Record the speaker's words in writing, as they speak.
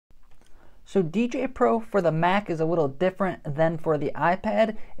So DJay Pro for the Mac is a little different than for the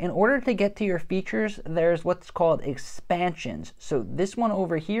iPad. In order to get to your features, there's what's called expansions. So this one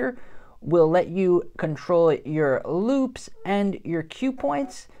over here will let you control your loops and your cue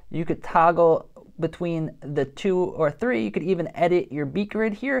points. You could toggle between the 2 or 3. You could even edit your beat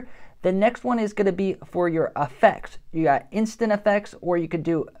grid here. The next one is going to be for your effects. You got instant effects, or you could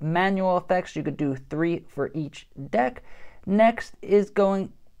do manual effects. You could do 3 for each deck. Next is going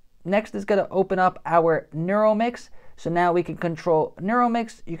to open up our neural mix. So now we can control neural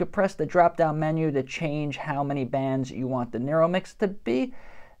mix. You could press the drop down menu to change how many bands you want the neural mix to be.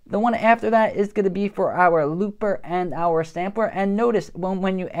 The one after that is going to be for our looper and our sampler. And notice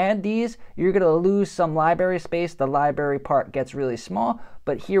when you add these, you're going to lose some library space. The library part gets really small.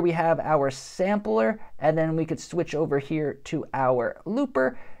 But here we have our sampler, and then we could switch over here to our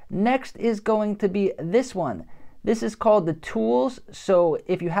looper. Next is going to be this one. This is called the tools. So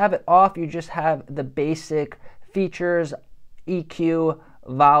if you have it off, you just have the basic features, EQ,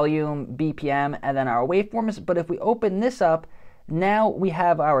 volume, BPM, and then our waveforms. But if we open this up, now we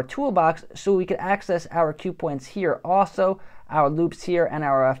have our toolbox, so we can access our cue points here also, our loops here, and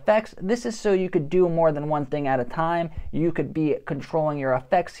our effects. This is so you could do more than one thing at a time. You could be controlling your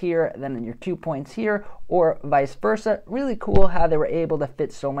effects here, then your cue points here, or vice versa. Really cool how they were able to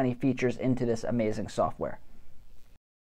fit so many features into this amazing software.